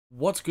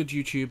What's good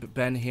YouTube,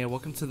 Ben here,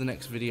 welcome to the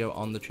next video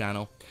on the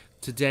channel.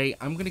 Today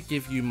I'm going to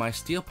give you my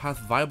Steel Path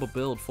viable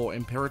build for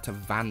Imperator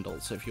Vandal,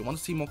 so if you want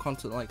to see more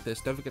content like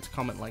this, don't forget to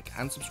comment, like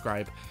and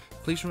subscribe.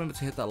 Please remember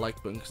to hit that like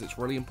button because it's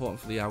really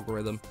important for the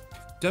algorithm.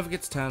 Don't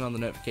forget to turn on the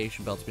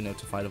notification bell to be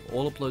notified of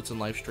all uploads and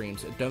live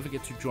streams, and don't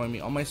forget to join me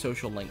on my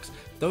social links.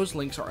 Those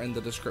links are in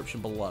the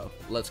description below.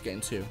 Let's get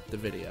into the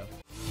video.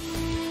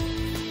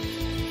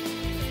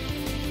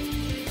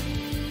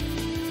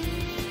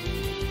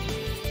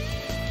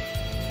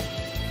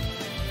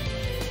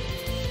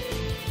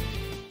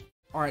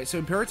 Alright, so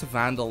Imperator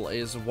Vandal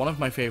is one of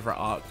my favorite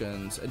art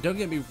guns, and don't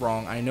get me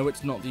wrong, I know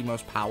it's not the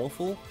most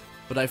powerful,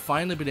 but I've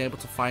finally been able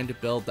to find a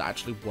build that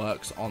actually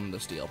works on the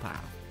Steel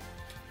Path.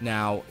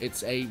 Now,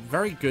 it's a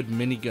very good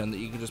minigun that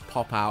you can just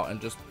pop out and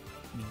just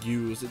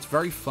use. It's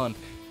very fun.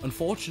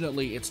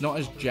 Unfortunately, it's not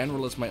as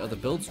general as my other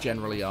builds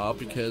generally are,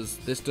 because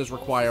this does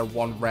require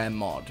one rare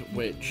mod,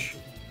 which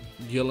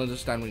you'll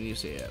understand when you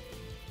see it.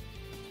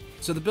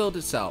 So the build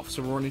itself,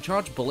 so we're running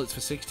charged bullets for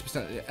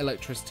 60%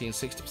 electricity and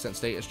 60%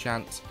 status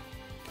chance.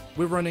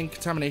 We're running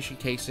contamination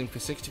casing for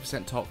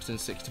 60% toxin,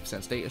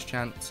 60% status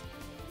chance,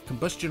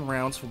 combustion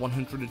rounds for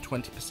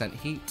 120%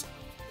 heat.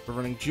 We're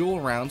running dual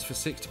rounds for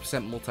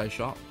 60%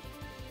 multi-shot.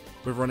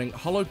 We're running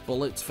hollowed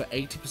bullets for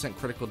 80%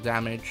 critical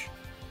damage.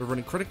 We're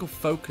running critical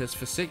focus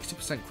for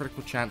 60%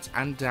 critical chance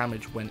and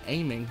damage when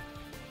aiming.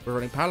 We're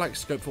running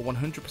parallax scope for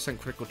 100%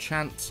 critical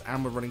chance,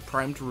 and we're running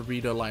primed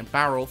rubido line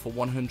barrel for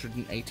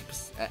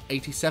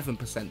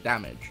 187%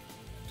 damage.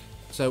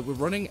 So we're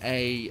running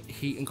a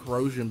heat and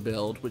corrosion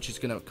build, which is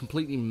going to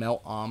completely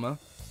melt armor.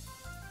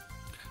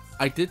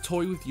 I did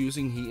toy with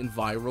using heat and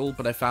viral,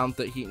 but I found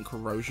that heat and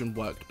corrosion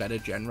worked better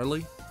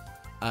generally.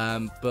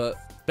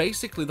 But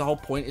basically the whole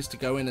point is to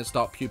go in and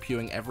start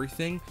pew-pewing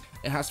everything.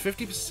 It has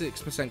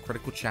 56%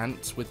 critical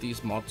chance with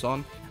these mods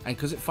on, and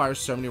because it fires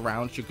so many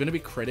rounds, you're going to be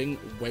critting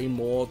way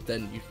more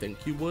than you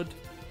think you would.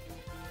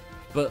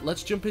 But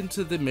let's jump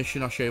into the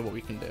mission. I'll show you what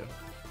we can do.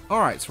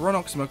 Alright, so we're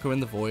on Oxymoko in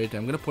the Void.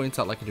 I'm going to point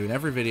out, like I do in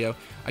every video,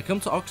 I come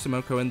to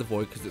Oxymoko in the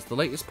Void because it's the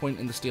latest point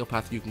in the Steel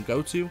Path you can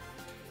go to.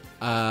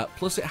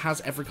 Plus it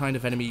has every kind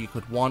of enemy you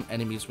could want,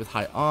 enemies with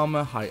high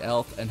armor, high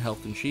health, and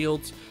health and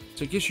shields.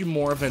 So it gives you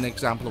more of an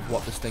example of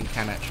what this thing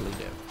can actually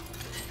do.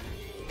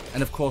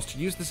 And of course, to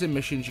use this in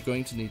missions, you're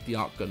going to need the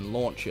arc gun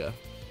launcher.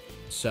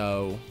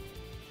 So,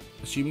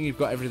 assuming you've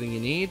got everything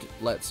you need,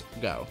 let's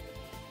go.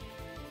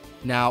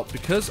 Now,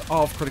 because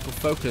of critical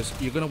focus,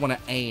 you're going to want to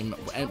aim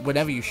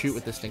whenever you shoot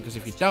with this thing, because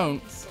if you don't,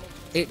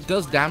 it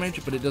does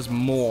damage, but it does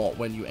more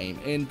when you aim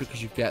in,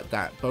 because you get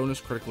that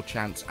bonus critical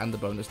chance and the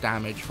bonus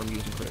damage from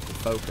using critical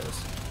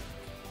focus.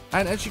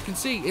 And as you can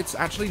see, it's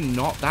actually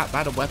not that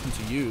bad a weapon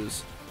to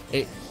use.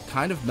 It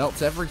kind of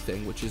melts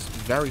everything, which is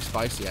very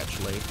spicy,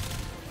 actually.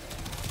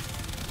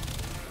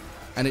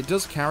 And it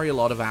does carry a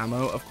lot of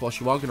ammo. Of course,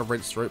 you are going to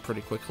rinse through it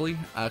pretty quickly,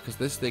 because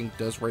this thing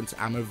does rinse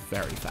ammo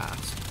very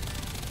fast.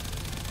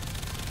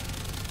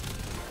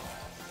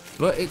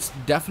 But it's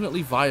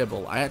definitely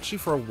viable. I actually,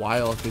 for a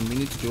while, have been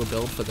meaning to do a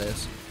build for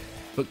this,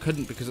 but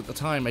couldn't because at the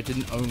time I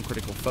didn't own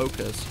Critical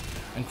Focus,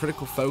 and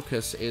Critical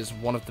Focus is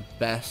one of the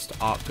best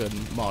arc gun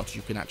mods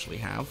you can actually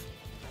have.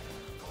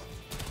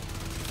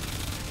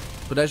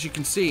 But as you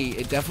can see,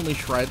 it definitely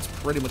shreds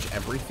pretty much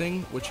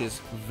everything, which is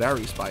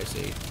very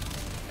spicy.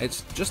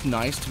 It's just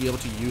nice to be able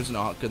to use an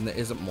arc gun that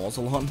isn't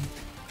Morzalon.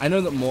 I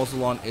know that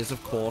Morzalon is,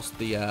 of course,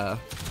 the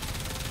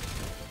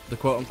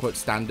quote-unquote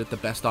standard, the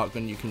best arc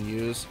gun you can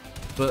use.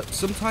 But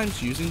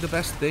sometimes using the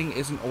best thing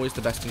isn't always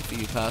the best thing for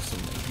you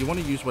personally. You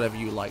want to use whatever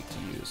you like to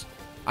use.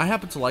 I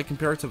happen to like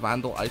Imperator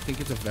Vandal. I think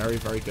it's a very,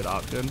 very good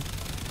arc gun.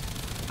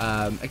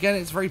 Again,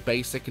 it's very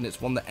basic, and it's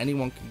one that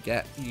anyone can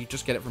get. You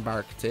just get it from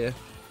Barricadier.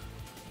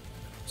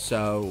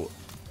 So,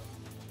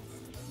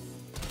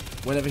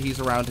 whenever he's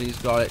around and he's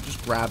got it,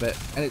 just grab it.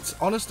 And it's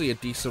honestly a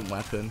decent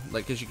weapon.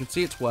 Like, as you can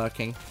see, it's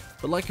working.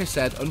 But like I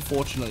said,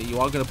 unfortunately, you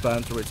are going to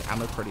burn through its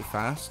ammo pretty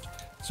fast.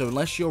 So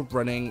unless you're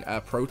running a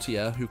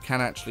Protea who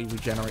can actually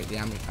regenerate the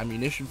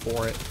ammunition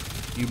for it,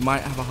 you might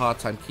have a hard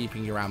time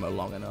keeping your ammo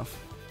long enough.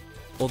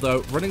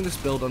 Although, running this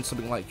build on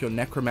something like your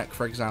Necromech,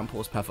 for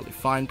example, is perfectly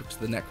fine because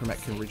the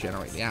Necromech can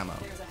regenerate the ammo.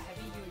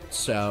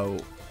 So,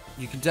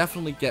 you can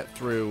definitely get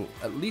through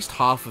at least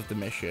half of the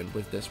mission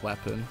with this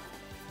weapon.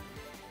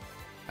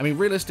 I mean,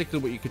 realistically,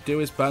 what you could do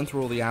is burn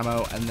through all the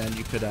ammo, and then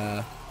you could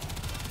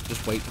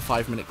just wait the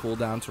 5-minute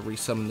cooldown to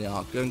resummon the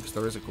arc gun, because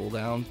there is a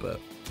cooldown,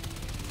 but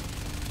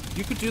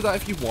you could do that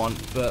if you want,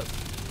 but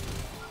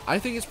I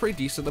think it's pretty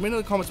decent. Let me know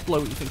in the comments below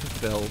what you think of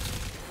the build.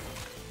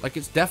 Like,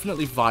 it's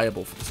definitely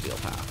viable for the Steel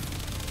Path.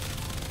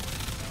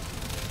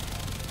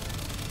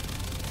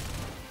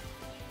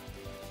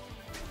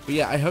 But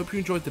yeah, I hope you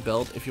enjoyed the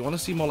build. If you want to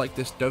see more like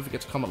this, don't forget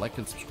to comment, like,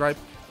 and subscribe.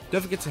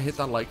 Don't forget to hit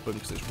that like button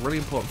because it's really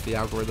important for the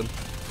algorithm.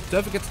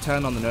 Don't forget to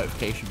turn on the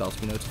notification bell to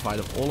be notified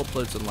of all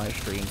uploads and live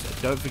streams.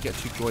 And don't forget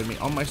to join me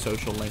on my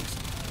social links.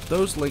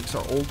 Those links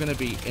are all going to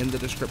be in the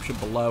description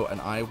below, and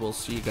I will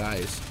see you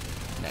guys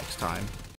next time.